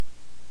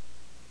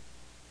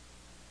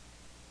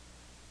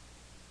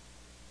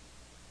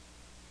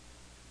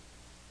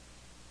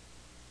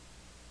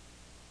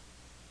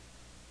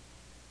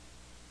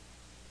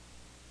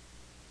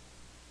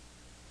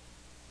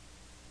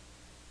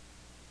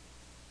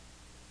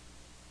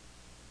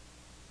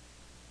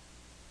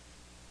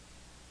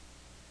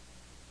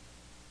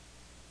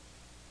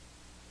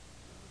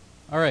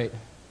All right,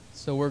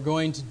 so we're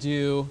going to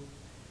do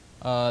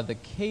the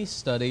case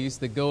studies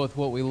that go with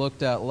what we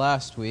looked at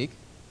last week.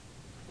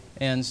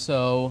 And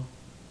so,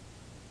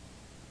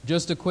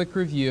 just a quick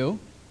review.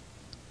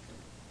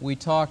 We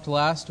talked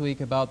last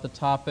week about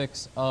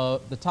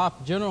the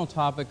general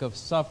topic of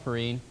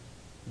suffering,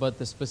 but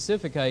the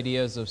specific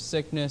ideas of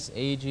sickness,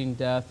 aging,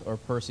 death, or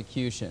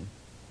persecution.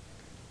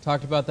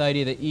 Talked about the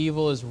idea that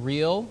evil is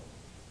real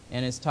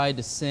and is tied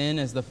to sin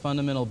as the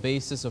fundamental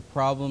basis of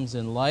problems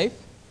in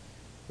life.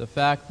 The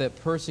fact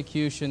that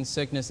persecution,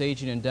 sickness,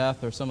 aging, and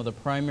death are some of the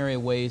primary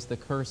ways the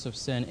curse of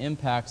sin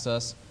impacts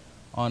us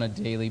on a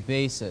daily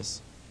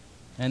basis.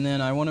 And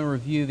then I want to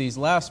review these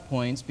last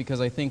points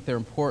because I think they're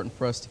important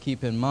for us to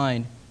keep in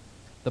mind.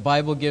 The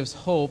Bible gives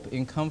hope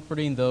in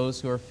comforting those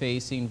who are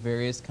facing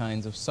various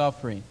kinds of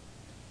suffering.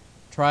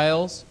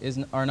 Trials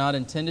are not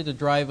intended to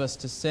drive us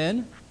to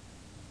sin.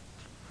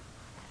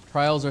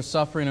 Trials or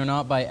suffering are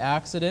not by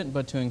accident,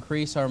 but to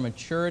increase our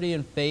maturity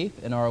in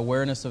faith and our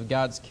awareness of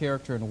God's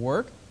character and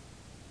work.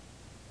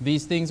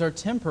 These things are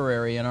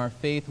temporary, and our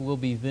faith will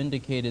be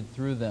vindicated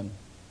through them.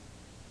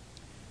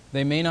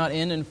 They may not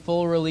end in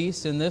full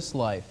release in this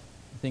life.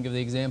 Think of the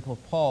example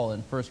of Paul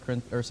in 2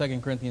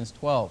 Corinthians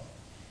 12.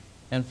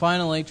 And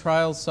finally,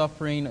 trials,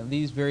 suffering,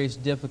 these various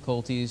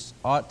difficulties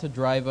ought to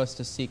drive us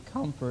to seek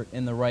comfort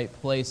in the right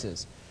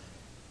places.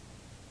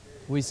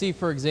 We see,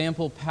 for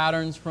example,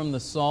 patterns from the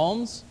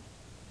Psalms,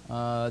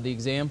 the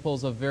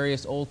examples of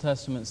various Old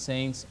Testament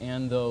saints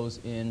and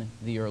those in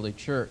the early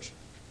church.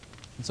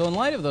 And so in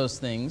light of those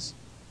things,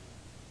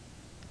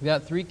 we've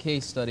got 3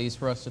 case studies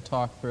for us to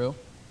talk through,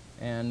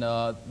 and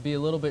be a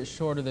little bit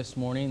shorter this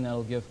morning.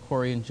 That'll give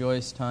Corey and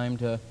Joyce time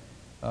to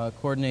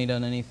coordinate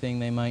on anything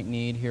they might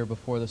need here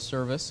before the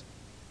service.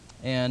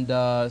 And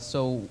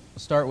so we'll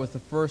start with the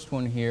first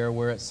one here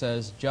where it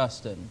says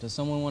Justin. Does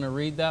someone want to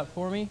read that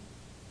for me?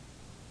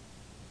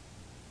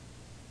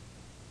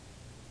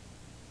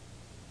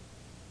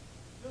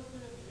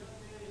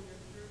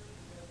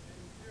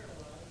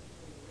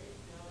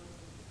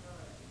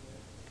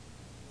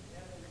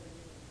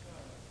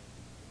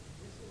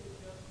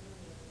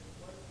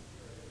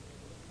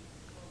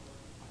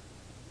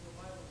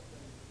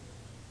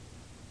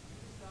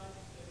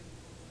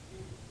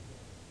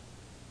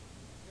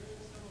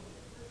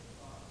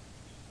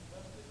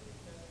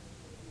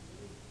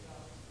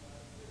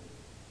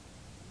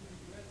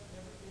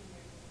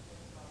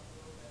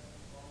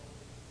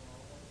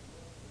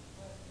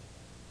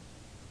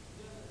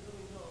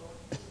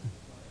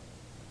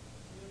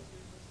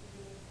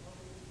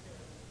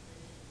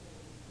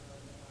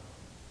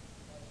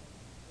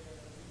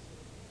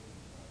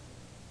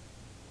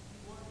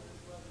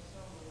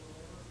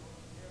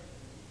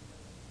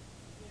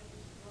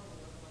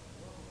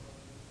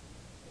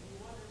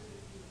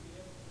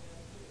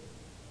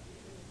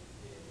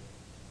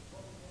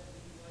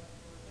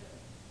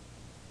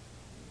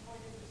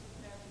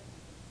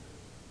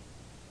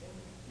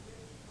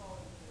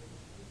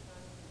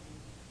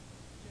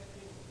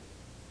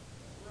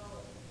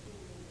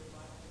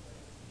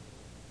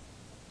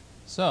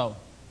 So,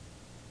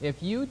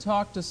 if you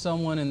talk to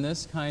someone in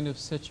this kind of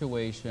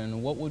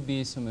situation, what would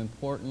be some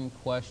important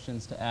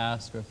questions to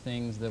ask or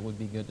things that would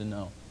be good to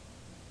know?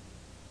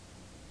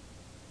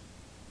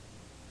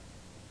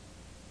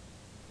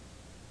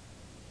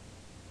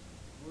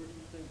 Where do you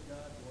think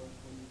God was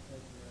when you take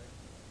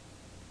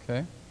your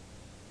accident? Okay.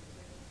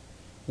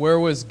 Where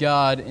was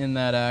God in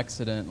that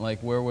accident? Like,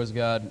 where was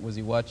God? Was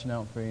He watching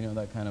out for you?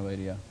 That kind of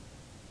idea.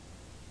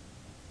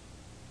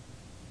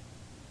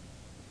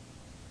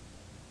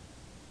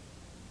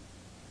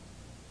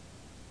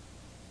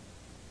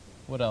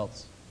 What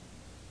else?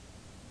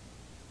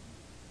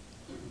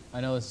 I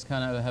know this is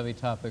kind of a heavy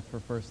topic for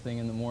first thing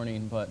in the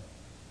morning, but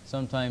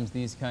sometimes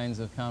these kinds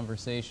of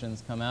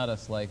conversations come at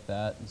us like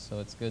that, and so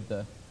it's good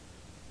to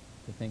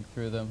think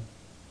through them.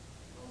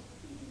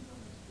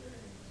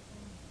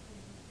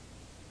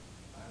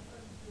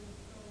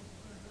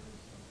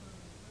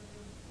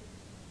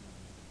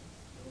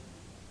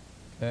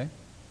 Okay.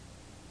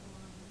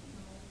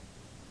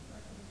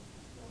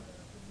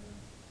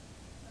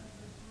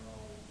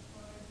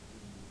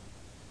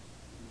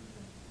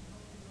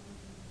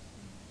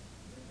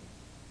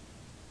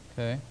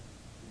 Okay.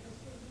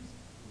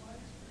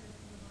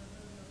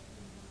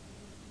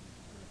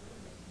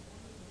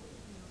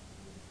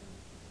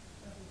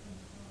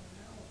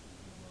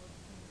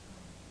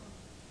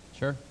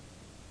 Sure.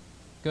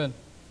 Good.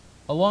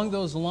 Along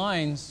those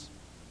lines,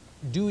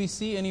 do we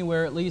see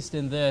anywhere, at least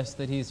in this,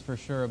 that he's for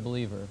sure a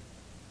believer?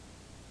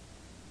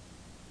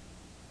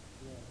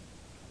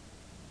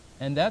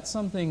 And that's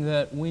something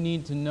that we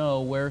need to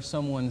know where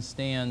someone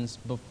stands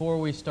before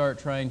we start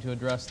trying to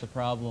address the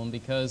problem,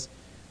 because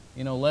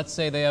let's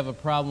say they have a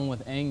problem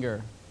with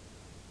anger.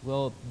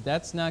 Well,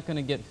 that's not going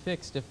to get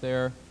fixed if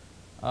they're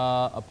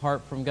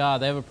apart from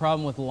God. They have a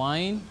problem with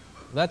lying.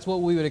 That's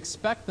what we would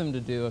expect them to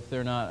do if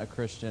they're not a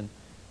Christian.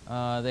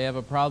 They have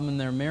a problem in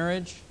their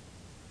marriage.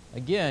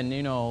 Again,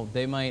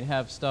 they might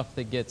have stuff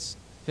that gets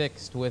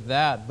fixed with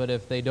that, but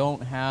if they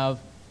don't have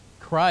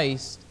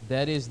Christ,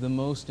 that is the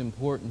most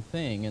important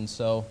thing. And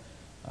so,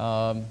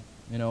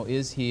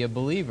 is he a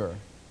believer?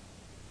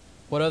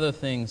 What other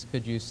things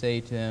could you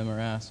say to him or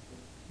ask?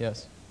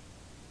 Yes?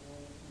 Well,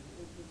 if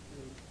you're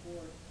interested in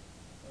sports,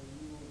 are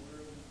you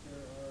aware that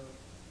there are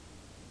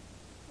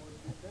sports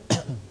defense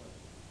legislation?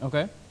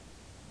 Okay.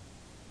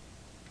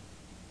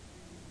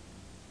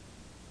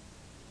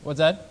 What's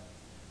that?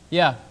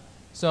 Yeah.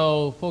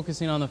 So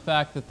focusing on the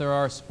fact that there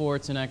are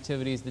sports and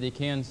activities that he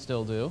can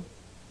still do.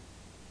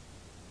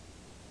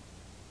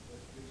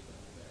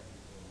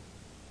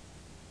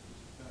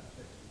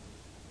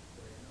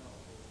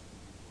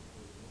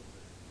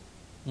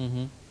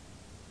 Mm-hmm.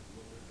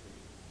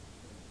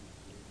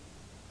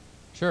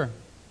 Sure.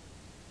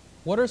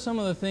 What are some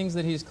of the things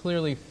that he's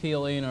clearly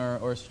feeling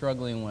or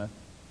struggling with?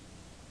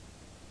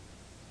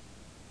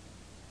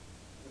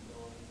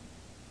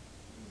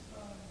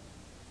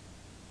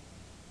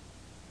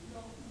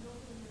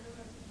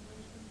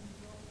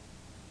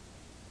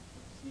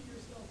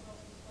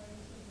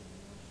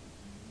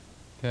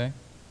 Okay.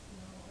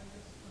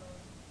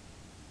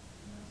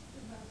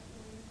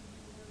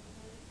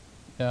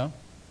 Yeah.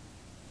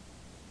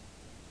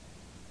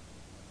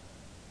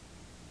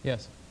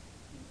 Yes.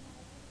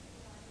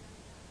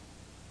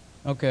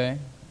 Okay.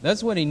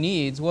 That's what he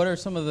needs. What are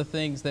some of the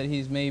things that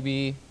he's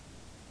maybe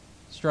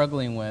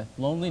struggling with?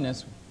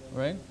 Loneliness,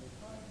 right?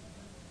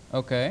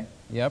 Okay.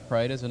 Yeah,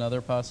 pride is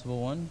another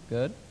possible one.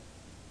 Good.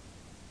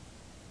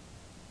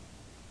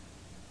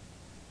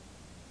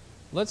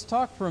 Let's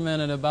talk for a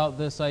minute about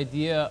this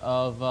idea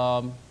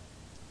of,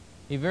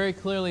 he very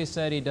clearly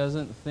said he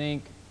doesn't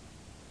think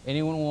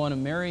anyone will want to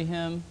marry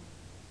him,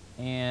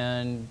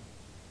 and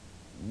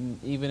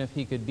even if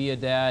he could be a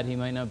dad, he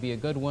might not be a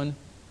good one.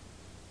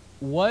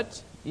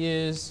 What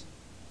does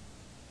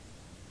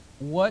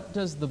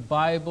the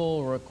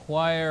Bible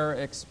require,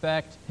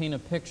 expect, paint a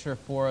picture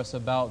for us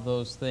about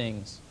those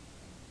things?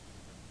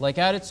 Like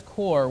at its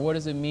core, what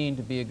does it mean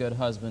to be a good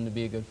husband, to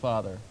be a good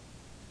father?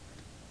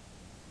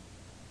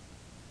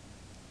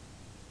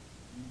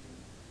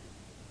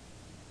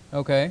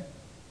 Okay.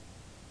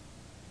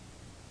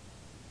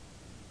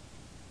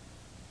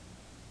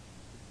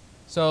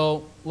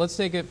 So let's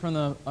take it from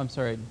the, I'm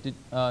sorry, do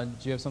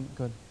you have something?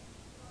 Good.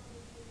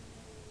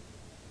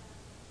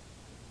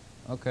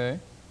 Okay.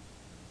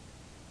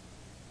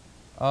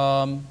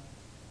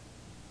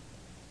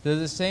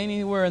 Does it say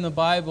anywhere in the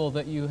Bible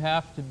that you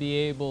have to be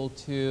able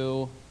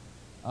to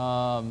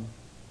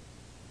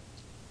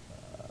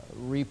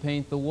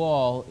repaint the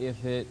wall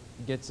if it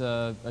gets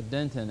a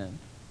dent in it?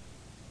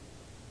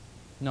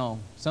 No.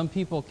 Some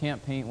people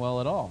can't paint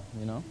well at all,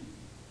 you know.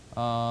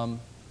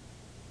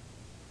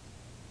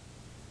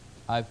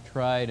 I've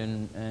tried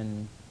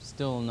and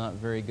still not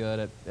very good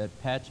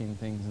at patching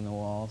things in the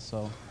wall,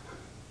 so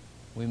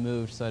we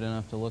moved so I didn't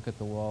have to look at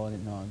the wall.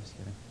 No, I'm just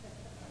kidding.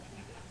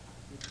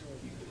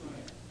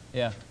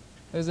 Yeah.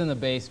 It was in the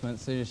basement,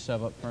 so you just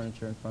shove up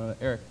furniture in front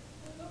of it. Eric?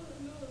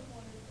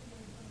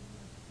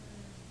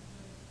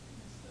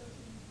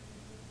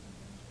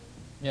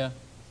 Yeah.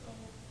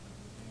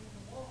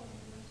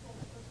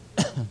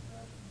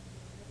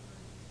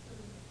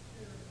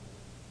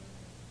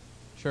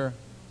 Sure.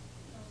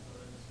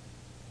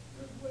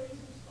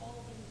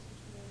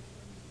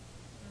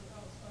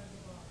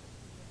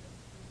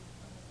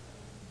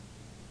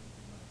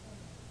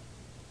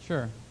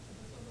 Sure.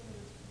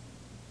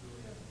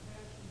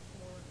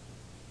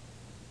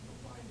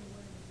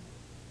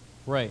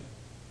 Right.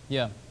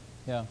 Yeah.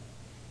 Yeah.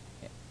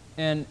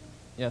 And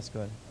yes, go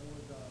ahead. I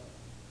would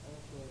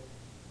also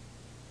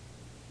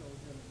show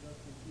him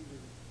Justin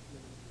Peters'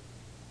 ministry.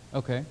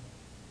 Okay.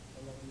 I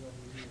love you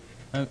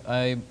over here.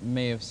 I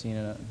may have seen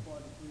it.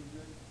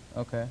 Quadriplegic,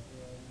 Okay. and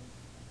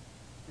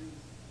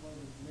one of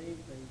his main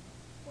things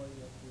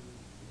probably up to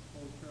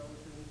expose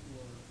charlatans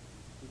or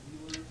the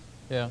dealers,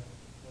 Yeah.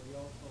 but he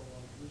also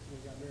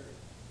recently got married.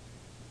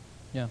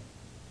 Yeah.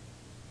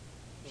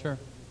 So Sure.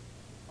 the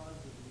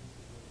positive use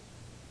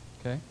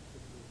of Okay. it.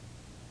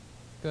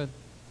 Good.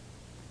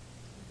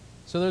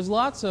 So there's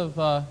lots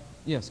of,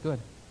 yes, go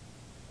ahead.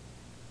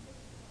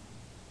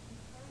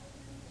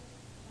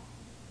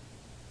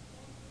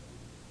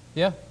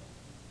 Yeah.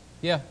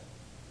 Yeah.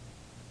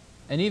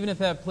 And even if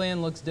that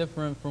plan looks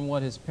different from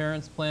what his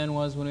parents' plan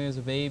was when he was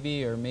a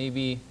baby, or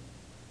maybe,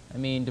 I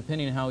mean,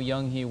 depending on how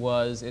young he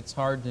was, it's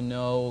hard to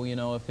know, you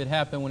know, if it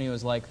happened when he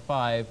was like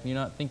 5, you're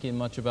not thinking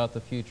much about the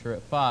future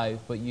at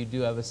 5, but you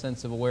do have a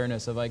sense of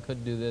awareness of I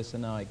could do this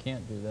and now I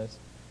can't do this.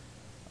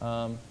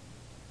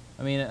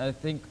 I mean, I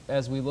think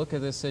as we look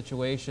at this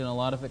situation, a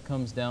lot of it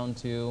comes down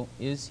to,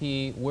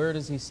 where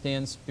does he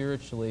stand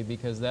spiritually?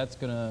 Because that's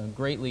going to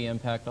greatly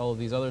impact all of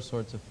these other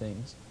sorts of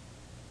things.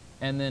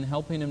 And then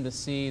helping him to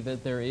see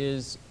that there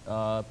is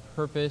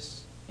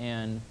purpose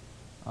and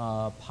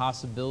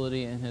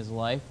possibility in his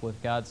life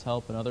with God's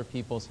help and other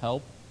people's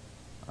help.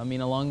 I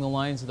mean, along the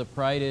lines of the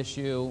pride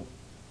issue,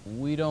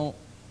 we don't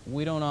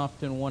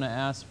often want to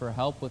ask for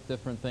help with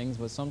different things,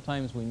 but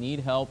sometimes we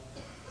need help,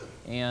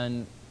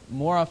 and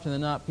more often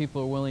than not,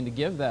 people are willing to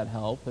give that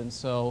help. And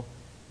so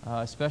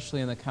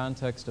especially in the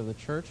context of the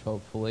church,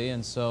 hopefully.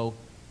 And so,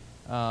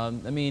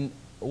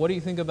 what do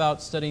you think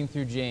about studying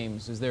through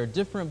James? Is there a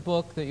different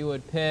book that you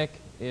would pick?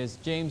 Is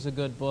James a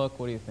good book?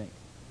 What do you think?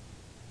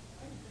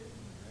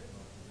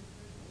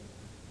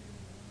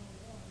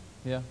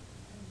 Yeah.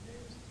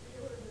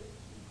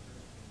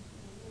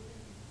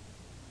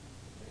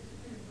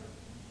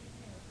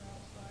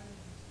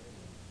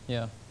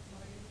 Yeah.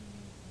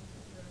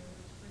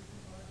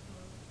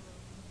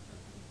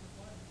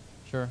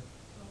 Sure.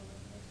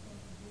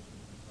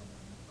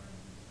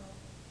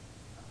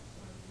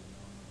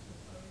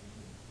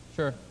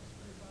 Sure.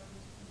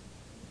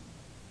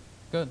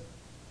 Good.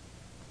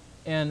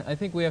 And I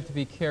think we have to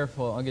be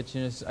careful. I'll get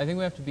you this. I think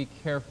we have to be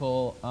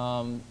careful.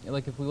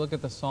 Like if we look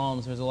at the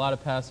Psalms, there's a lot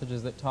of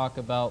passages that talk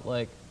about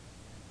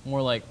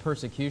more like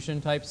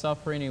persecution type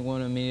suffering. You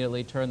won't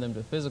immediately turn them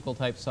to physical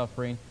type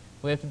suffering.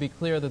 We have to be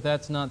clear that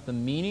that's not the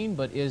meaning,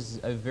 but is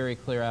a very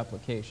clear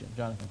application.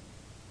 Jonathan.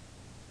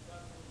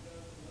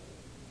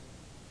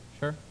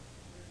 Sure.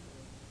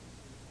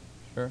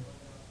 Sure.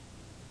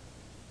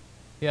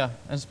 Yeah,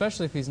 and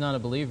especially if he's not a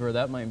believer,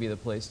 that might be the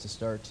place to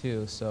start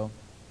too. So,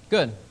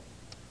 good.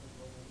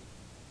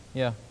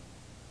 Yeah.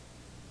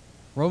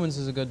 Romans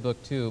is a good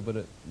book too,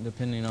 but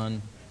depending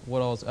on what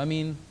else. There's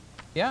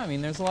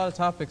a lot of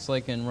topics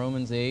like in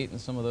Romans 8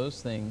 and some of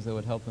those things that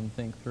would help him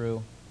think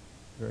through.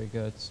 Very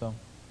good. So,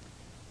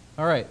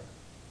 all right.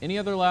 Any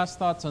other last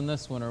thoughts on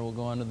this one, or we'll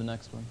go on to the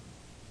next one?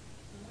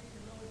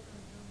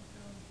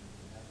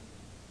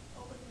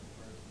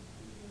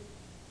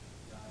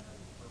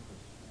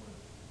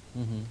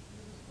 Mm-hmm.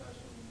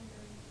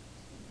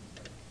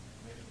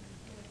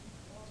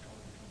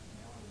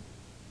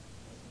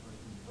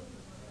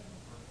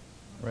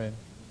 Right.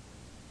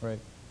 Right.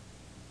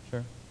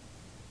 Sure.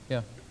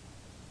 Yeah.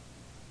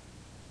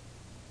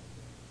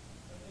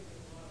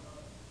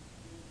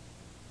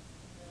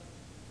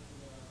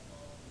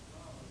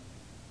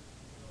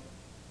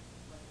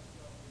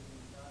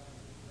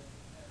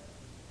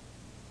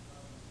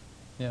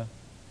 Yeah.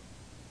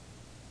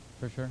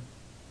 For sure.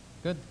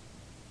 Good.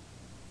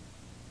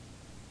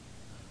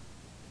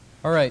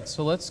 All right,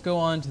 so let's go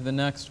on to the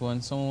next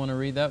one. Someone want to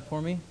read that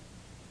for me?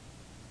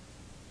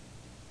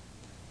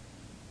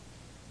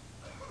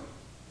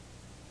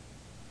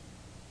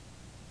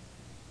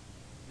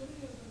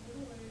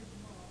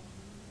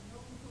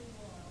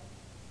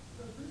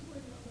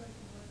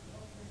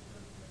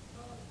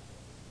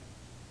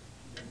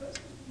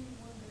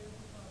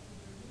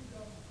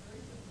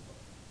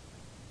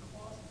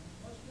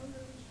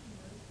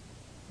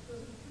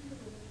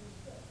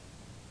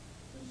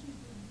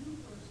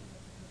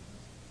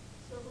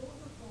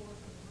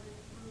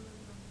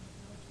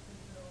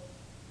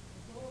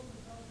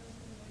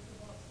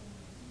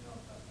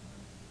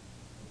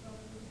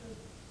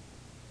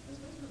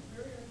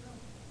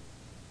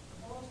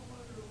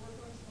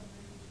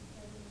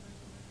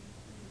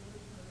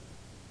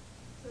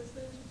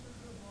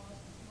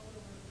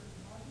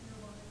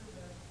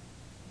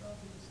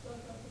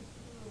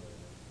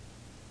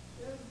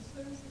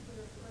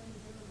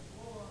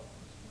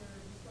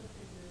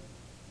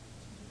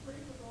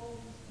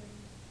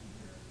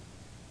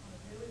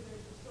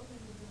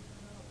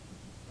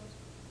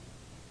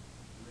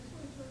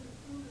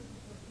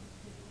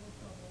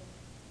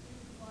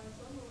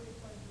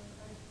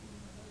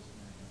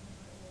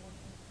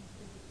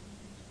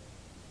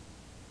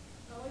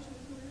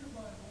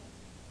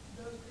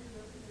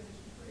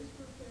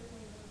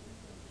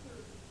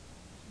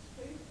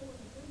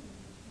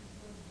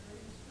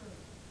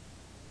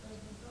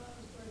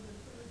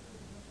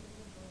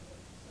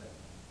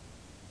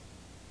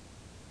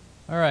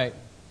 All right.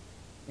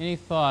 Any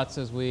thoughts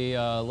as we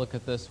look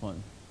at this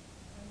one?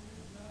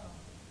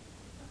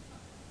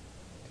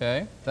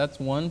 Okay, that's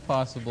one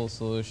possible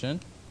solution.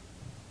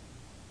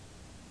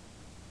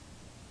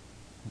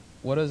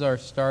 What does our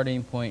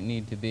starting point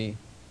need to be?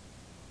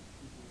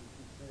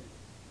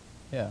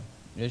 Yeah.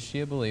 Is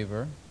she a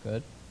believer?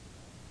 Good.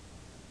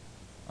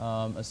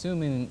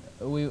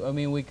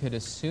 We could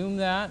assume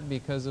that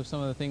because of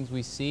some of the things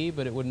we see,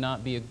 but it would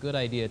not be a good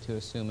idea to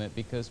assume it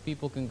because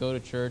people can go to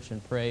church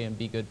and pray and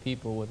be good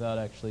people without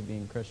actually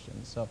being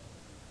Christians. So,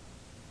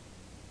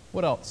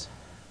 what else?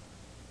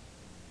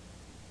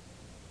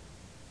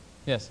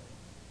 Yes?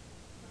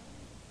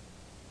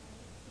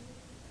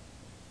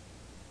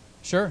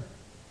 Sure.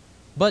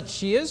 But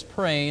she is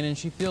praying and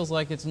she feels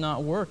like it's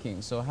not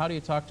working. So how do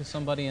you talk to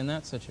somebody in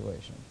that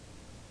situation?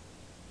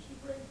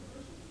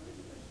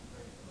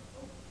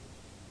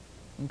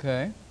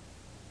 Okay.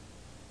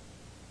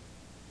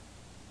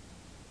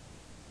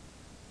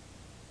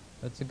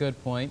 That's a good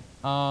point.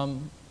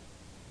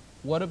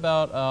 What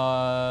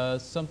about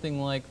something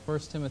like 1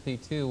 Timothy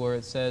 2 where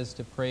it says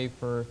to pray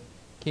for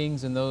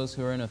kings and those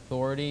who are in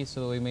authority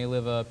so that we may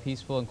live a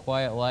peaceful and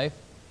quiet life?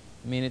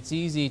 I mean, it's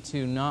easy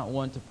to not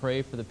want to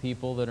pray for the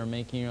people that are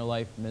making your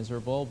life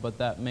miserable, but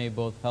that may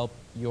both help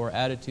your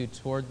attitude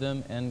toward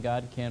them and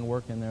God can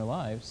work in their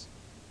lives.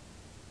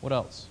 What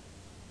else?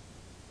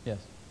 Yes.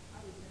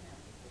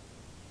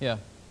 Yeah.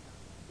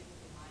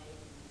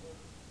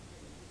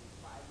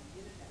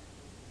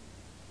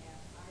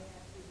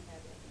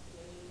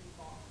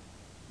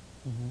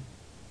 Mm-hmm.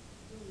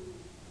 who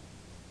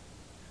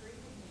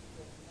treated me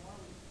with more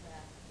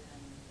respect than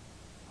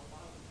a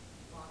lot of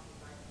bosses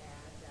I've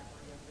had that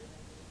were younger than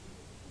me. He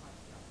was much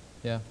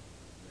Yeah.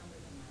 younger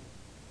than my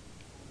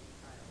oldest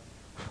child.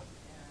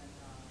 And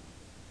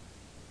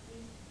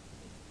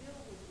he still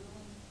was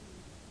willing to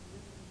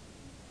listen to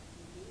me, and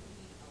he gave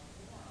me a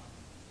forum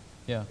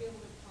Yeah. to be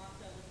able to talk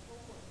to other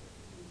coworkers.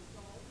 He was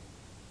so,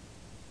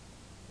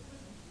 it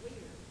was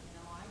weird, you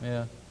know.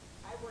 Yeah.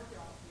 I worked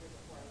there all 3 years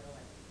before I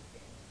realized he was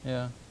gay.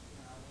 Yeah. You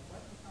know, it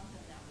wasn't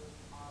something that was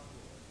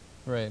obvious.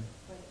 Right.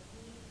 But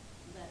he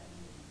let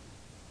me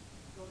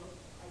go to,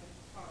 I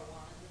taught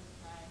Awana this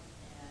time,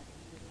 and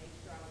he would make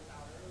sure I was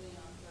out early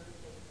on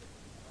Thursdays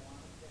because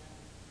Awana's then.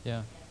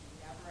 Yeah. And he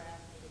never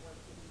asked me to work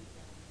the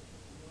weekends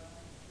because he knew I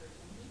went to church.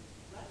 And he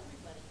let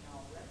everybody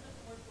know, Red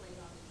doesn't work late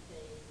on these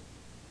days,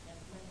 and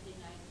Wednesday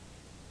nights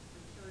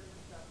for church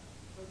and stuff.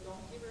 So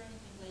don't give her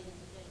anything late in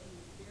the day. He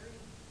was very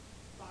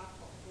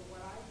thoughtful. So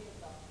what I did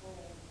the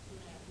whole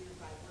 2.5 years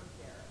I worked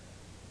there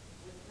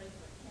was pray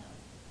for him.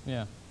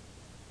 Yeah.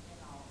 You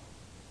know,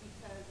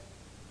 because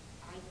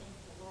I think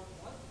the Lord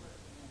was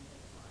working in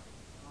his life.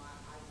 You know,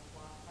 I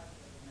lost touch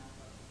with him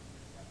after a few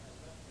years after I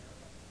left there.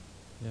 But,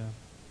 Yeah.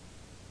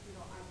 you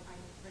know, I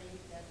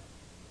prayed that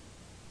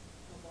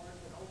the Lord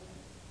would open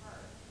his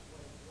heart to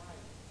what is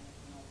right and,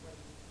 you know, what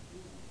he's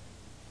doing.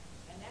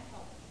 And that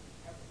helped me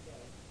every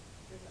day.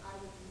 Because I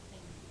was in the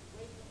same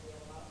situation. We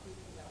had a lot of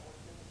people that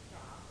worked in the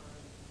shop or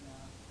in the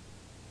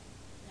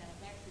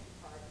manufacturing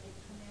part. They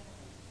come in and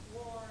they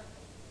swore,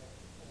 they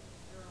told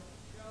terrible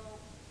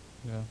jokes.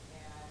 Yeah.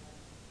 And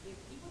if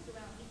he was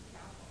around, he'd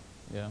tell them.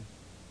 Yeah.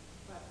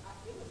 But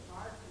it was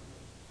hard for me.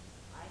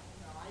 I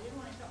didn't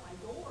want to shut my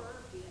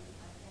door, being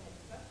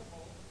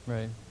inaccessible,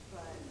 Right.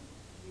 but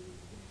you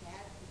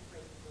had to pray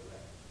through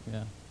it,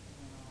 Yeah.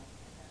 you know.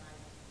 And then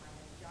my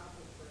next job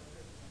was for a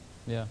Christian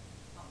Yeah.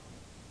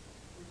 company,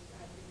 which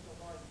I think the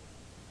Lord,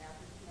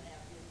 after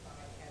 2.5 years, thought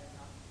I had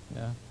enough.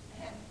 Yeah.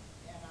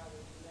 And I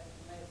was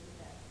led to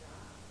that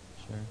job.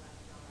 Sure. That was the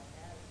last job I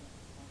had at this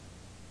point.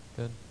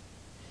 Good.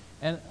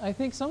 And I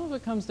think some of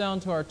it comes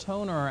down to our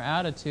tone or our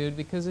attitude,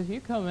 because if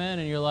you come in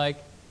and you're like,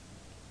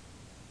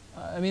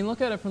 I mean, look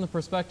at it from the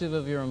perspective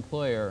of your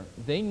employer.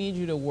 They need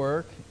you to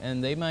work,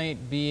 and they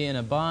might be in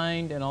a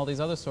bind and all these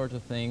other sorts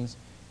of things.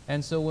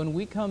 And so when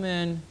we come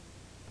in,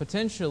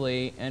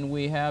 potentially, and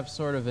we have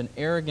sort of an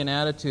arrogant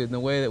attitude in the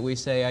way that we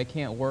say, I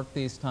can't work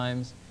these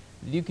times,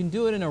 you can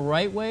do it in a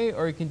right way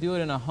or you can do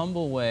it in a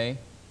humble way.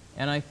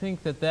 And I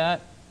think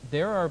that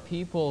there are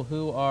people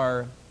who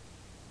are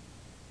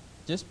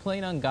just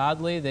plain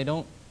ungodly.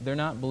 They're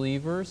not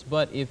believers.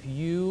 But if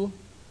you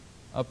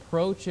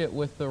approach it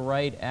with the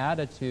right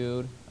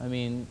attitude, I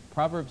mean,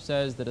 Proverbs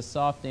says that a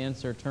soft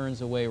answer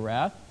turns away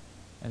wrath.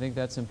 I think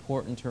that's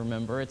important to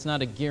remember. It's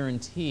not a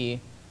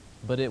guarantee,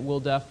 but it will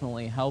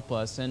definitely help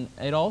us. And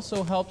it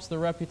also helps the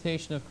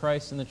reputation of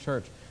Christ in the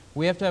church.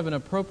 We have to have an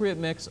appropriate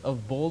mix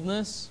of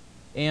boldness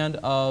and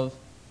of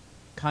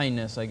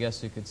kindness, I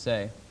guess you could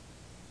say.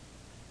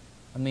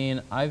 I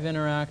mean, I've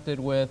interacted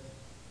with,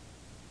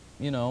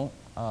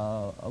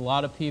 a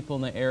lot of people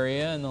in the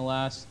area in the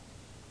last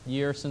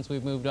year since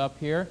we've moved up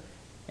here,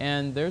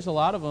 and there's a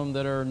lot of them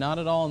that are not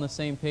at all on the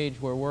same page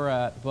where we're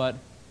at, but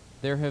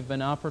there have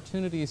been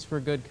opportunities for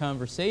good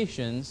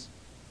conversations,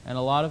 and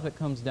a lot of it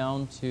comes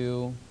down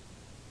to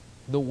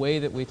the way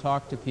that we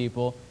talk to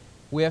people.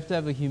 We have to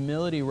have a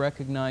humility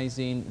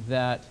recognizing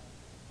that,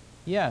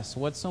 yes,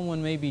 what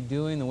someone may be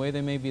doing, the way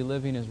they may be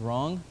living is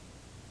wrong,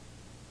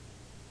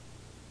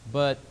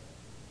 but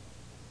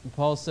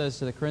Paul says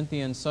to the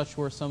Corinthians, such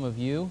were some of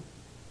you,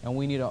 and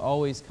we need to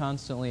always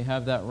constantly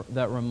have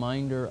that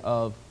reminder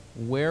of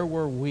where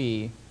were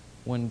we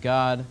when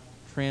God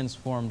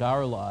transformed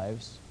our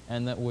lives,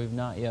 and that we've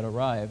not yet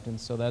arrived, and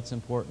so that's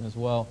important as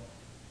well.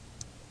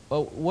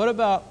 But what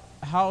about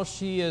how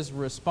she is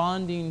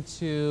responding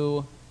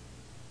to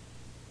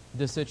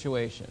the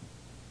situation?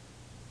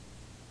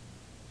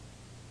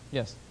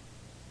 Yes?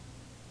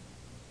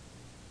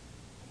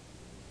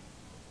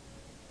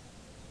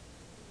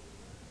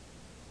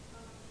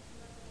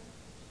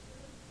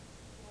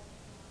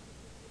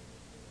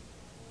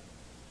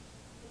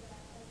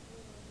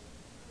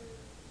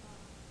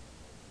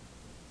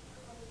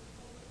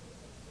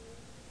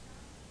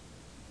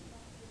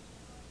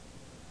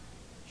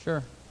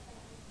 Sure.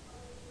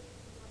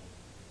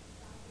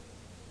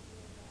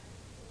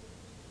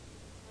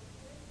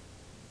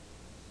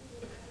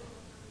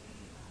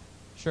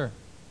 Sure.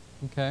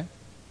 Okay.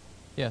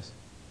 Yes.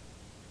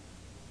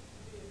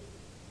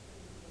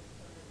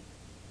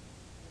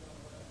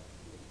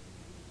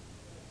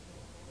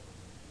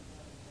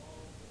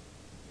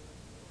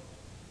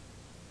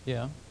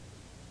 Yeah.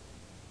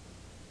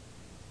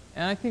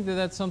 And I think that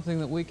that's something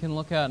that we can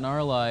look at in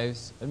our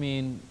lives. I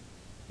mean,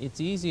 it's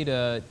easy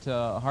to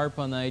harp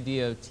on the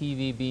idea of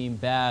TV being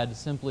bad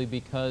simply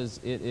because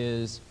it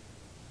is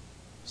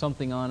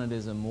something on it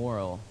is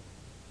immoral.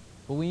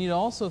 But we need to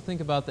also think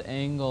about the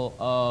angle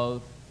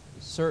of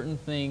certain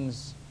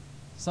things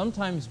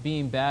sometimes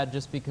being bad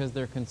just because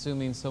they're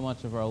consuming so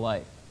much of our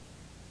life.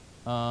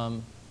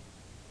 I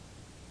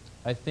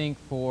think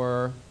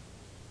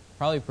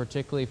probably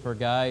particularly for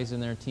guys in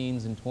their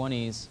teens and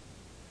 20s,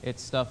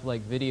 it's stuff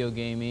like video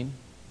gaming.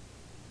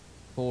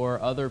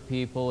 For other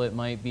people, it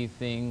might be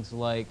things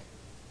like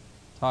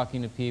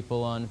talking to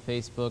people on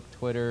Facebook,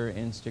 Twitter,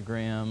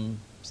 Instagram,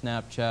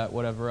 Snapchat,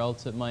 whatever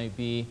else it might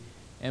be.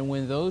 And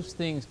when those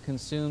things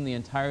consume the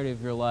entirety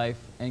of your life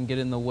and get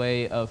in the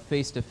way of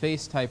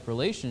face-to-face type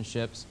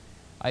relationships,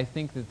 I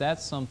think that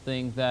that's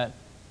something that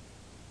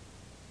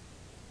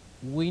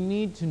we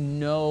need to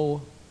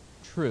know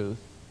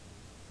truth,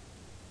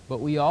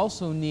 but we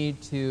also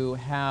need to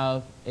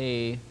have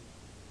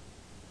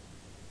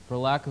for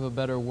lack of a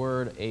better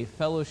word, a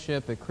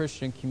fellowship, a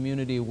Christian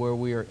community where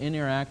we are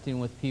interacting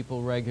with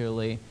people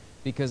regularly,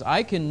 because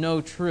I can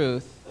know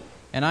truth,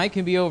 and I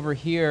can be over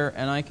here,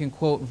 and I can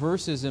quote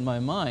verses in my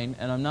mind,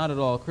 and I'm not at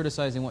all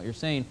criticizing what you're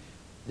saying.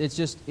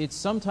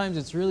 Sometimes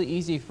it's really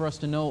easy for us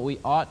to know what we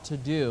ought to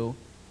do,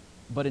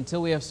 but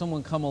until we have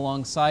someone come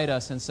alongside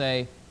us and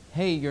say,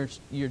 hey,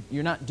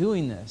 you're not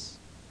doing this,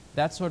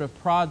 that sort of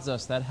prods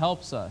us, that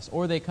helps us.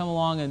 Or they come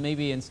along and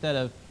maybe instead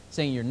of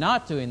saying you're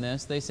not doing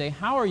this, they say,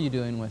 how are you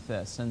doing with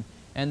this?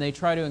 And they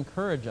try to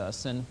encourage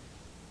us. And,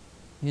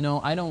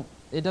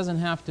 it doesn't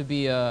have to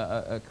be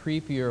a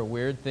creepy or a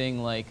weird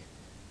thing like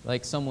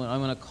someone,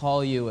 I'm going to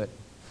call you at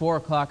 4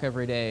 o'clock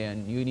every day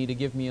and you need to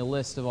give me a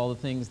list of all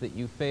the things that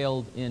you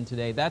failed in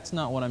today. That's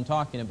not what I'm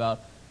talking about.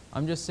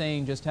 I'm just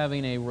saying just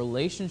having a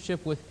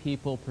relationship with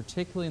people,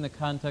 particularly in the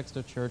context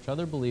of church,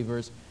 other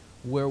believers,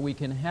 where we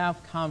can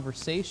have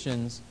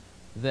conversations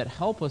that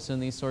help us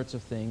in these sorts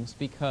of things,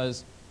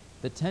 because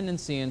the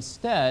tendency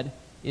instead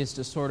is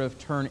to sort of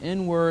turn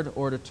inward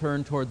or to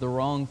turn toward the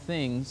wrong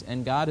things,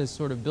 and God has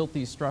sort of built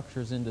these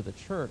structures into the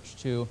church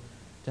to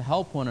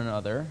help one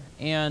another.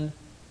 And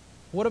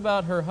what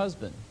about her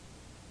husband?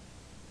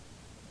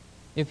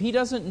 If he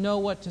doesn't know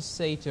what to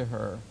say to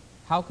her,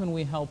 how can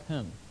we help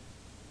him?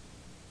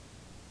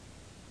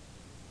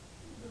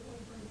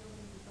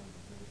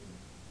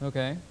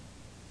 Okay.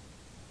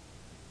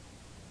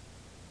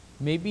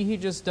 Maybe he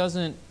just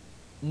doesn't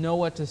know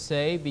what to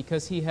say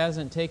because he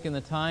hasn't taken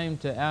the time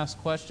to ask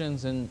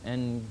questions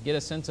and get a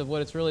sense of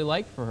what it's really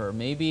like for her.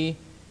 Maybe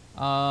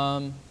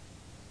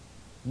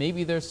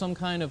there's some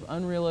kind of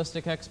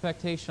unrealistic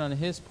expectation on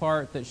his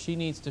part that she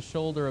needs to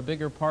shoulder a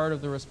bigger part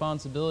of the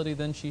responsibility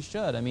than she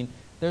should. I mean,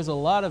 there's a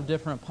lot of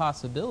different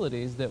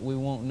possibilities that we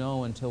won't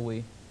know until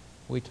we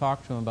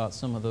talk to him about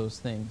some of those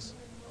things.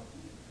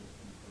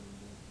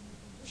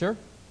 Sure,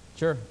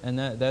 and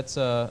that's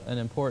an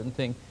important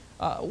thing.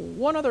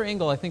 One other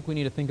angle I think we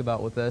need to think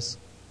about with this: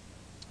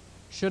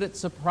 should it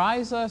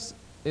surprise us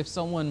if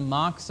someone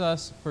mocks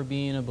us for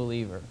being a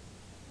believer?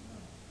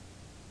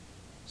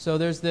 So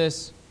there's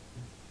this,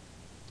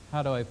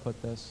 how do I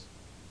put this?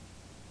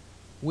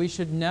 We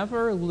should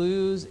never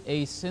lose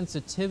a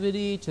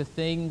sensitivity to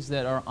things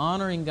that are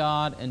honoring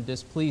God and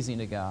displeasing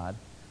to God.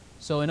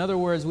 So in other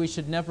words, we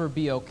should never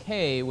be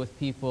okay with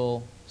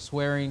people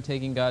swearing,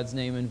 taking God's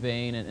name in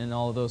vain, and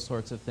all of those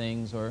sorts of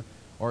things, or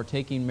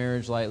taking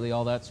marriage lightly,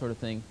 all that sort of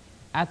thing.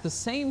 At the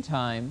same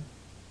time,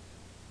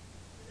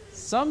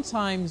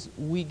 sometimes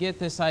we get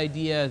this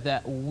idea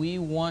that we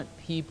want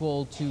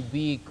people to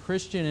be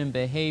Christian in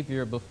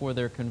behavior before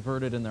they're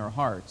converted in their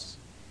hearts.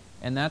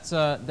 And that's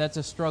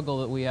a struggle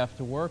that we have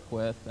to work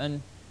with.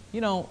 And,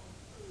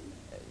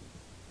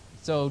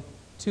 so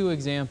 2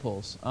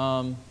 examples.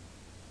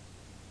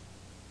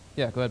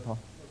 Yeah, go ahead, Paul.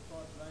 The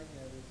thought that I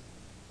had is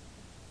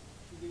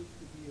she needs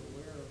to be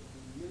aware of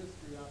the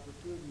ministry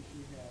opportunity she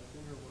has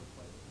in her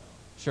workplace now.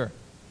 Sure.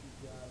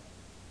 She's got a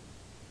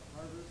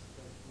harvest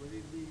that's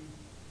ready to be,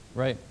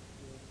 Right.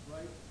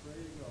 ripe,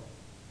 ready to go.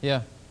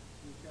 Yeah. And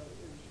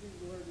she's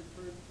learned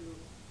to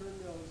turn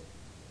those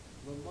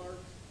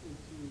remarks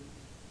into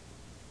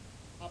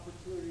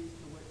opportunities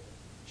to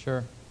witness.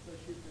 Sure.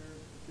 Especially if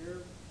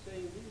they're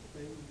saying these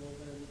things, well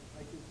then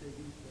I can say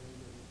these things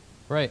and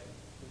Right.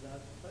 not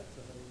affect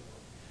somebody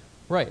else.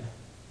 Right.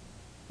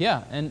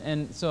 Yeah,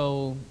 and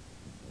so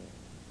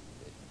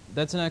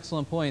that's an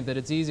excellent point, that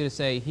it's easy to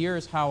say,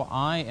 here's how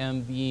I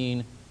am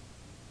being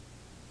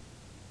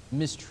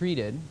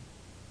mistreated,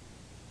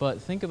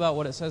 but think about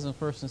what it says in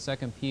 1st and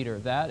 2nd Peter.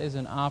 That is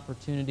an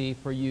opportunity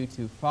for you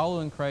to follow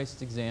in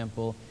Christ's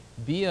example,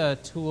 be a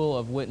tool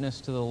of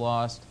witness to the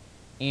lost,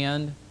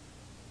 and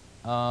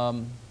I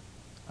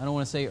don't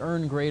want to say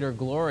earn greater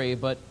glory,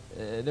 but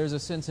there's a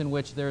sense in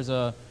which there's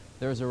a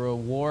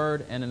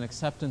reward and an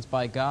acceptance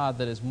by God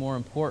that is more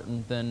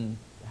important than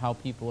how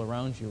people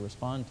around you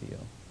respond to you.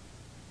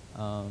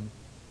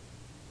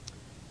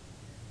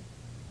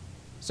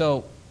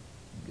 So,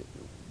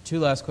 2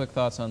 last quick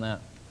thoughts on that.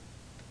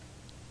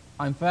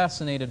 I'm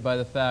fascinated by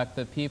the fact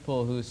that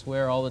people who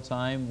swear all the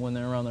time when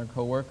they're around their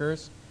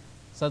coworkers,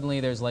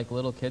 suddenly there's like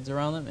little kids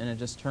around them and it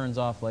just turns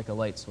off like a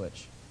light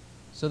switch.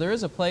 So there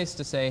is a place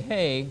to say,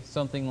 hey,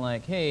 something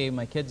like, hey,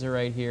 my kids are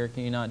right here,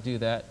 can you not do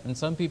that? And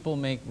some people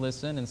may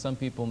listen and some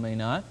people may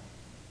not.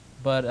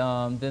 But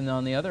then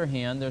on the other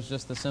hand, there's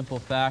just the simple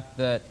fact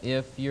that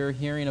if you're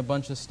hearing a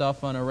bunch of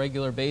stuff on a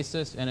regular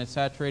basis and it's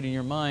saturating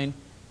your mind,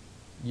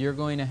 you're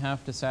going to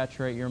have to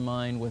saturate your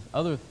mind with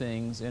other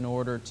things in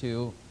order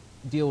to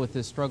deal with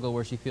this struggle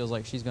where she feels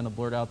like she's going to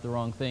blurt out the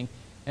wrong thing.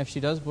 If she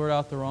does blurt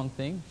out the wrong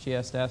thing, she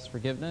has to ask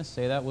forgiveness,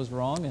 say that was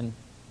wrong, and,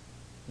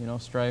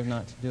 strive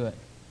not to do it.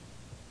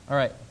 All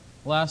right,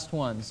 last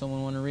one.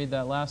 Someone want to read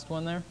that last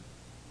one there?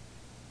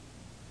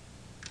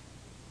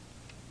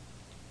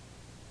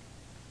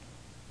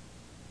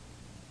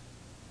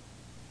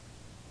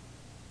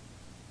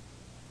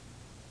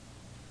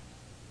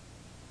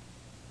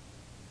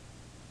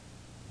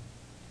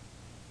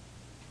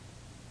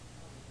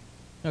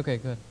 Okay,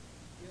 good.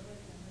 The other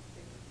thing is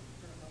that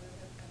her mother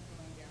has been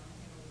going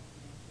downhill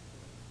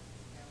financially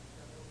the past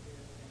several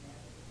years, and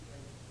that is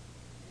like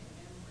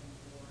remembering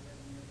the Lord in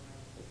their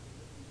life is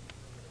looking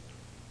for her.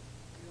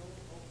 Jill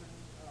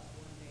opens up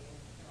one day and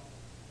tells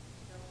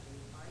Chelsea,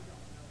 I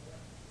don't know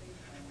what to say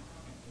to my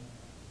mom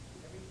anymore.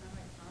 Every time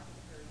I talk to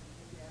her,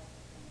 she just asks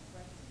the same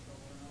questions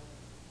over and over.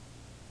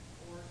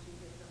 Or she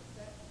gets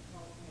upset and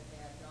calls me a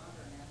bad daughter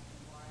and asks me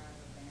why I've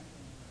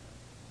abandoned her.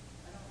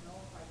 I don't know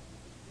if I can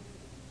keep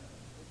visiting her,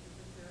 which is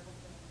a terrible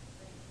thing to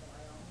think, but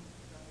I almost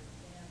could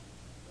understand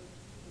those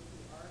people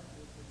who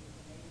argue for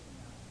euthanasia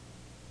now.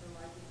 Her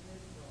life is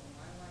miserable,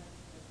 my life is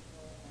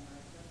miserable, and I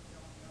just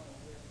don't know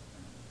where to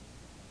turn.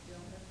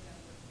 Jill has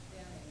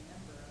been a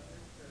member of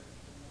their church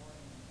for more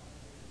than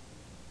 20 years.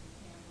 We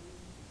can't believe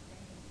she's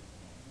saying these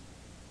things.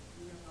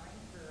 We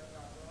remind her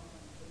about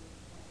Romans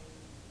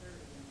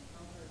 8:28-30 and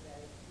tell her that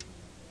if she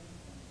needs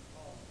anything,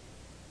 call us.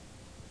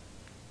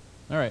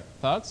 All right,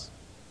 thoughts?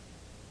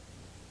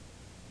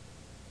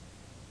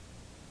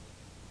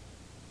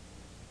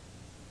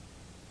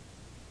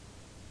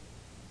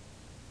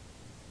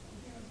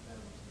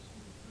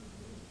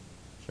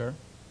 Sure.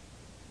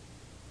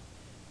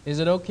 Is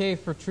it okay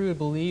for true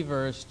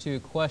believers to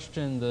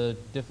question the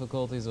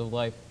difficulties of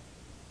life?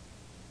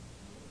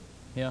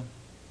 Yeah.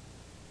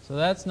 So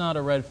that's not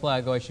a red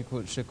flag. Oh, I should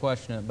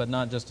question it, but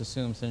not just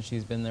assume since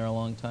she's been there a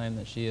long time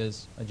that she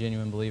is a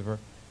genuine believer.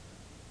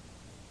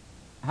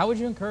 How would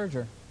you encourage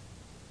her?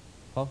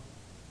 Paul?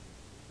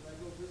 Should I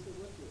go visit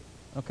with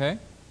you? Okay. And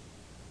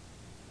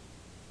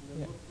then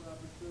Yeah. look for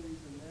opportunities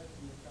in that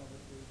in the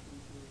conversation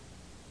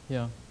too.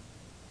 Yeah.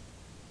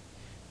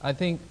 I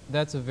think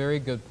that's a very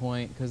good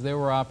point because there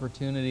were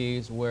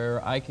opportunities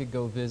where I could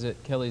go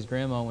visit Kelly's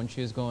grandma when she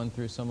was going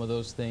through some of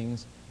those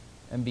things,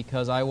 and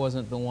because I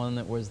wasn't the one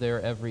that was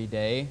there every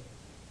day,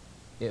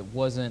 it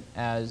wasn't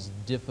as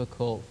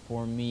difficult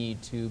for me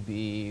to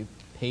be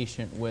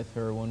patient with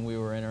her when we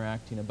were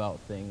interacting about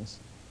things.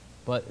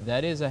 But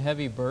that is a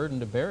heavy burden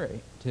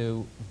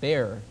to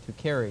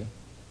carry.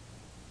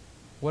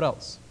 What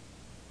else?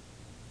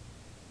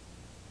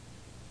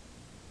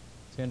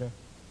 Sandra?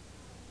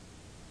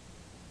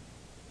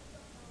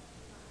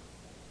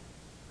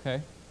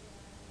 Okay.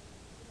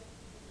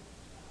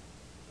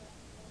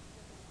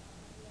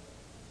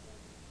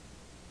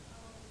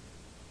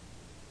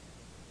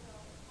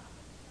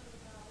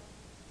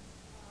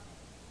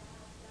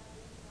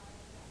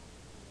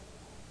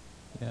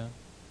 Yeah.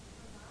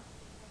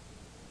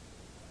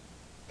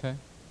 Okay.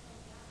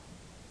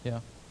 Yeah.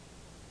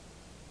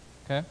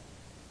 Okay.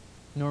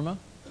 Norma?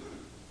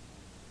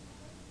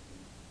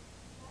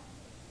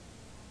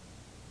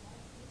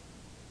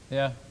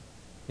 Yeah.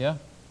 Yeah.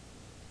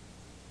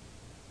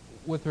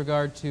 With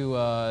regard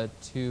to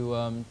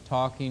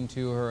talking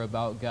to her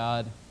about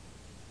God,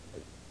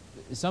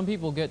 some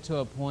people get to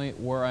a point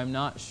where I'm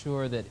not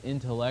sure that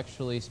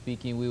intellectually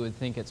speaking we would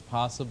think it's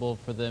possible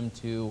for them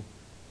to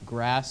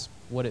grasp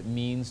what it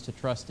means to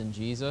trust in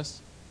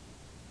Jesus.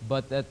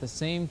 But at the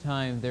same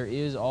time, there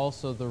is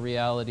also the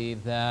reality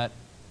that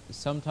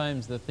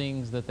sometimes the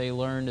things that they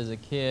learned as a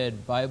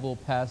kid, Bible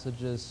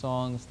passages,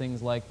 songs,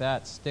 things like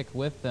that, stick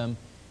with them.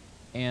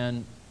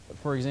 And,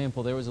 for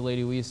example, there was a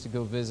lady we used to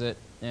go visit,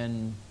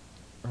 and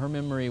her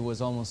memory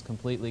was almost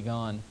completely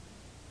gone.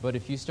 But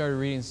if you started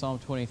reading Psalm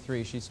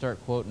 23, she'd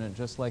start quoting it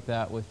just like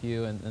that with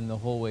you and the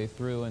whole way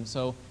through. And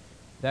so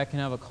that can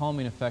have a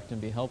calming effect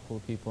and be helpful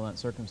to people in that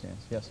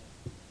circumstance. Yes?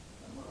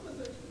 My mom has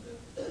actually been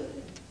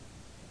in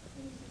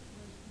a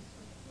situation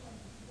sometimes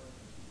before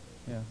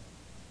she Yeah.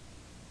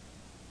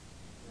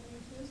 in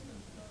each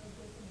instance, God has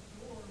opened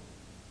the door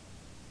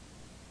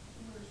to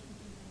where she's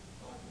able to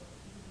talk about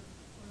it. Because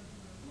according to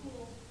their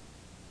rules,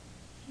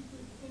 she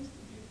could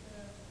instigate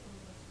that, or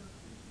like her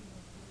preaching or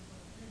whatever,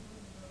 they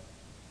bring it up.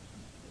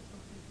 It's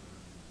okay for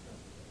her to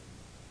discuss it.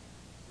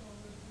 So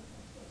there's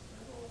been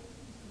several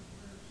instances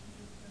where she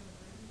has been a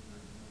great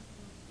encouragement to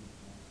those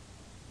people.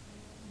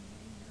 And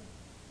many have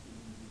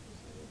even people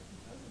say it's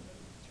because of it.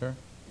 Sure.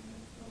 And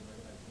it goes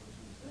right back to what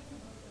you were saying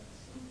about that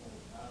simple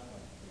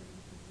childlike faith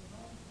that they go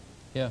on to.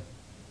 Yeah.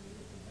 They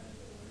get the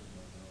benefit where it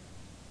goes up.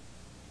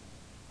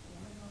 So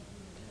hang on to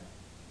it, yeah.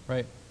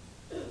 Right.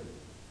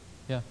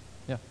 Yeah.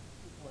 Yeah.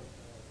 Good point.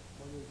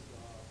 One is,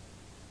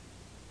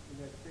 in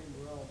that same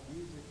realm,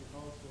 music is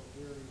also a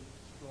very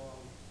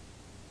strong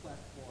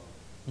platform.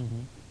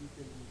 Mm-hmm. If you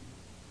can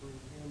bring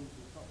hymns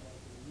or something like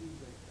the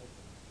music, that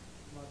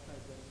a lot of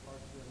times that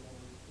sparks their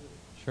memory too.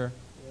 Sure.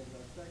 And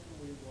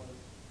secondly was,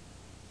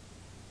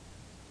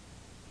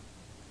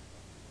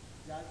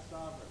 God's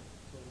sovereign.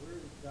 So where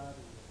is God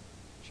in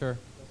this? Sure.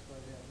 That's why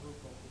they have her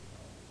focus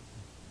on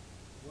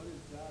it. What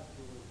is God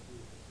doing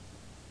through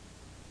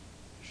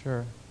this?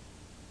 Sure.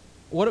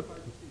 What? It's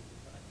hard to see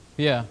sometimes.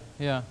 Yeah,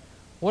 yeah.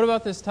 What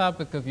about this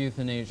topic of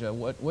euthanasia?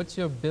 What's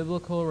your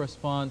biblical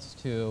response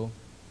to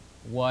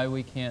why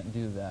we can't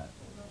do that?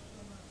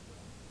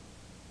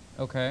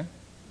 Okay.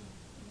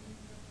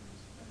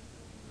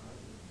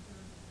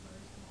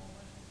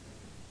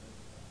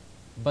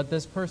 But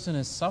this person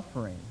is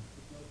suffering.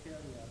 There's no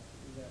caveats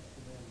in that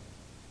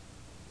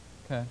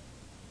commandment. Okay.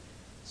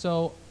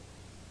 So,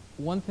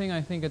 one thing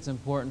I think it's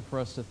important for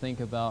us to think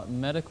about,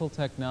 medical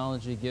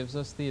technology gives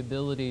us the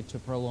ability to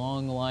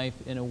prolong life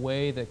in a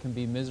way that can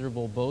be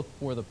miserable both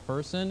for the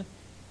person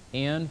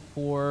and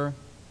for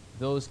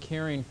those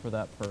caring for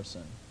that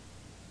person.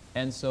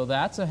 And so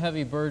that's a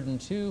heavy burden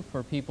too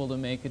for people to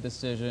make a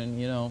decision.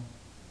 You know,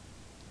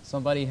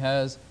 somebody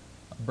has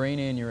a brain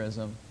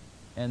aneurysm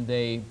and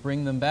they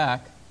bring them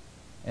back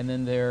and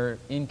then they're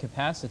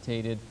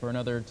incapacitated for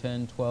another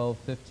 10, 12,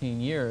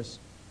 15 years.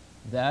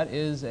 That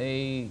is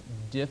a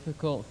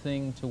difficult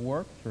thing to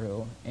work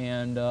through.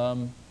 And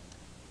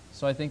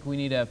so I think we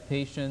need to have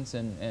patience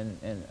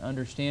and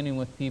understanding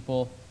with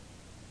people.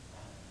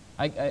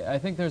 I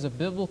think there's a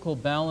biblical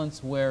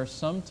balance where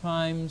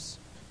sometimes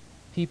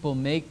people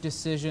make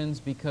decisions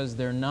because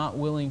they're not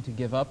willing to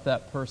give up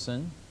that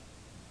person.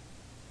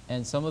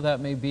 And some of that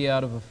may be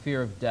out of a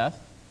fear of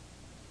death.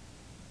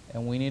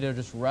 And we need to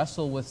just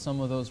wrestle with some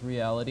of those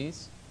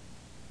realities.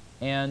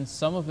 And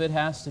some of it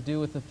has to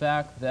do with the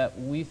fact that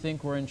we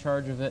think we're in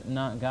charge of it and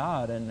not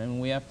God. And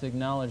we have to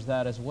acknowledge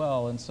that as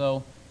well. And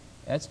so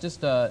that's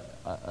just a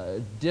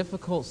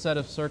difficult set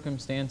of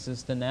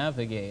circumstances to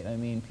navigate. I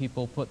mean,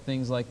 people put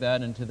things like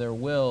that into their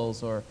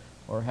wills or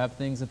have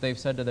things that they've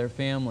said to their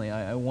family.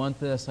 I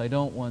want this, I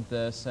don't want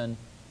this. And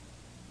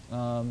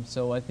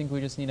so I think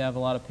we just need to have a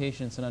lot of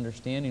patience and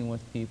understanding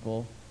with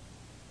people.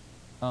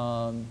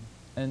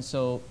 And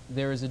so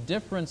there is a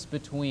difference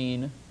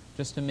between,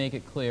 just to make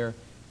it clear,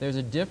 there's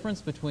a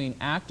difference between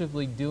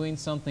actively doing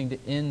something to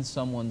end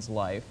someone's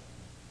life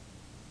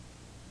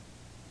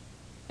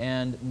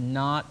and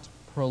not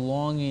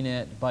prolonging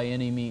it by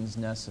any means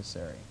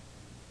necessary.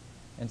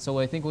 And so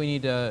I think we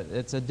need to,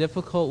 it's a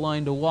difficult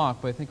line to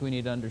walk, but I think we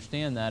need to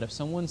understand that. If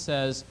someone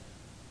says,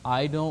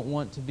 I don't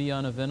want to be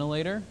on a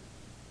ventilator,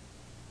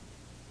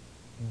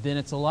 then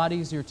it's a lot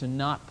easier to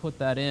not put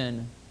that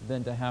in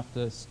than to have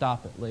to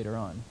stop it later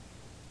on.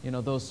 You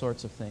know, those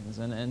sorts of things.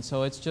 And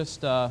so it's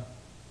just a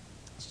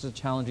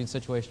challenging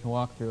situation to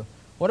walk through.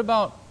 What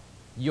about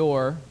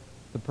the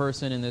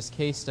person in this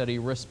case study,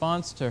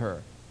 response to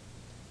her?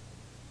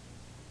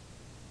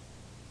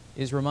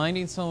 Is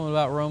reminding someone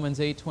about Romans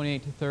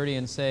 8:28-30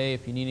 and say,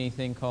 if you need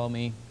anything, call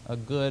me, a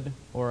good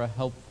or a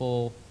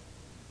helpful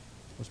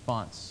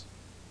response?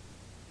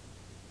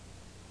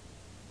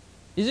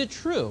 Is it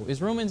true? Is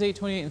Romans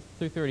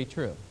 8:28-30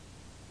 true?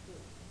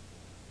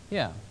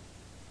 Yeah.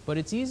 But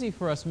it's easy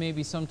for us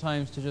maybe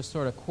sometimes to just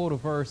sort of quote a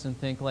verse and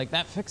think, like,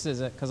 that fixes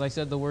it because I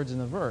said the words in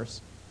the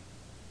verse.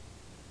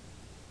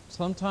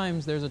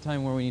 Sometimes there's a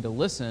time where we need to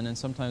listen, and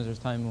sometimes there's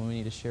a time when we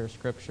need to share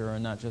Scripture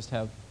and not just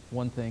have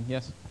one thing.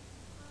 Yes?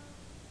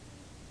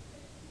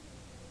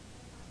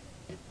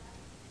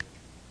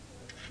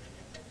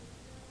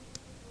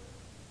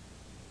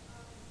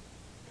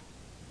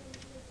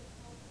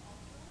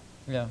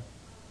 Yeah.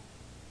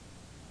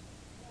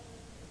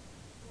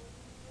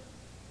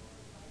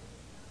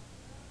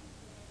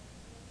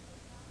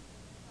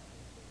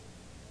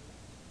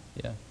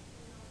 Yeah.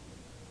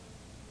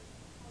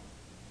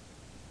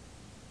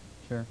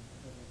 Sure.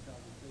 Having a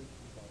conversation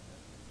about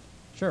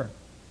that. Sure.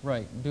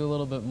 Right. Do a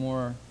little bit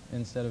more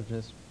instead of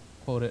just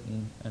quote it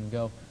and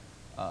go.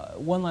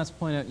 One last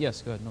point.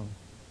 Yes, go ahead. No.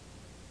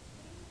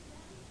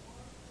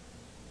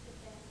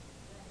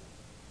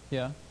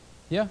 Yeah.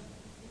 Yeah.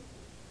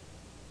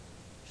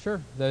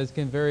 Sure. That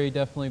can very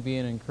definitely be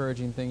an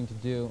encouraging thing to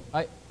do.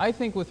 I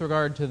think with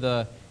regard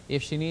to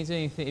if she needs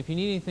anything, if you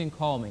need anything,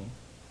 call me.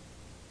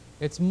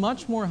 It's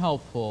much more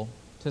helpful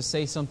to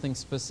say something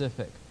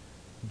specific.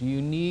 Do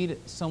you need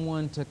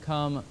someone to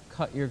come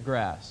cut your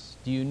grass?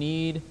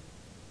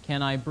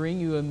 Can I bring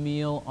you a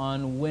meal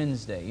on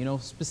Wednesday? You know,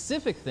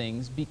 specific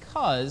things,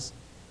 because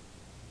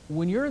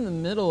when you're in the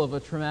middle of a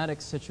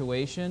traumatic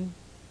situation,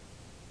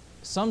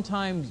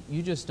 sometimes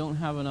you just don't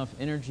have enough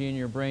energy in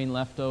your brain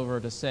left over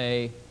to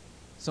say,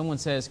 someone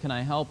says, can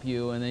I help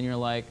you? And then you're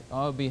like,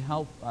 oh,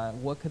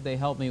 what could they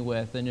help me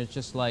with? And it's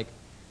just like,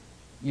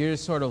 you're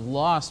just sort of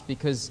lost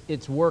because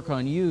it's work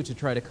on you to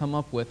try to come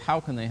up with how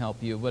can they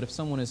help you. But if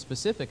someone is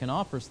specific and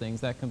offers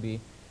things, that can be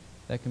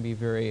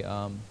very,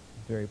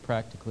 very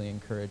practically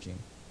encouraging.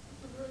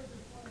 That's a very good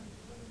point,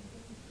 because I've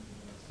been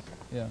through this.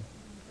 Yeah.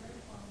 My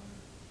grandfather,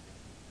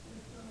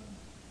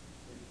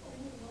 it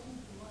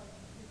overwhelmed the life.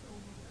 It took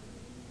over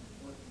everything he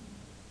was working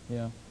on,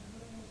 Yeah. and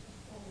everything else just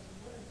falls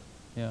away.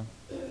 Yeah.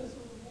 So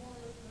the more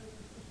that the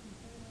Christian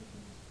family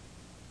can just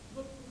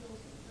look for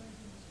those things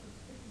and start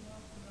picking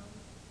up, and I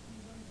was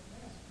running the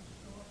mask to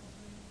show up and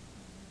say,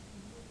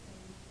 "We look for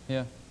you."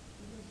 Yeah.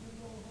 Because they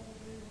go the whole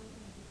day working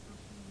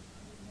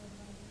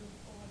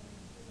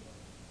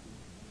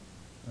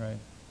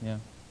Yeah.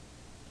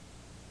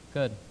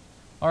 Good.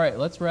 All right,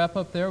 let's wrap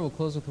up there. We'll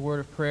close with a word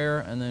of prayer,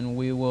 and then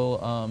we will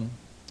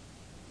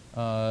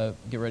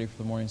get ready for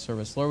the morning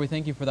service. Lord, we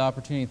thank you for the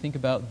opportunity to think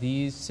about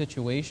these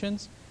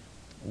situations.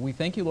 We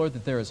thank you, Lord,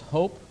 that there is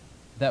hope,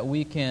 that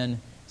we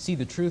can see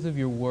the truth of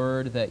your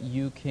word, that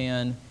you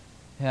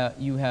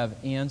have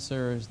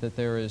answers, that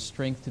there is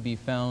strength to be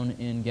found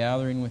in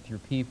gathering with your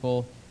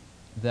people,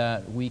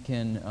 that we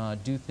can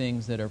do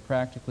things that are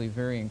practically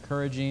very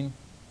encouraging.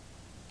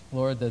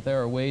 Lord, that there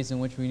are ways in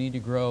which we need to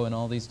grow in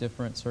all these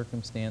different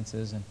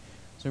circumstances. And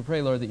so we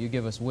pray, Lord, that you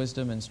give us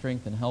wisdom and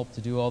strength and help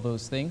to do all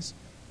those things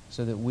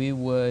so that we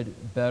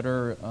would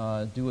better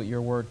do what your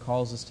word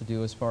calls us to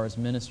do as far as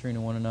ministering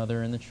to one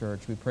another in the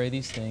church. We pray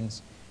these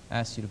things.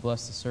 Ask you to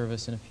bless the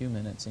service in a few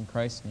minutes. In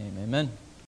Christ's name, amen.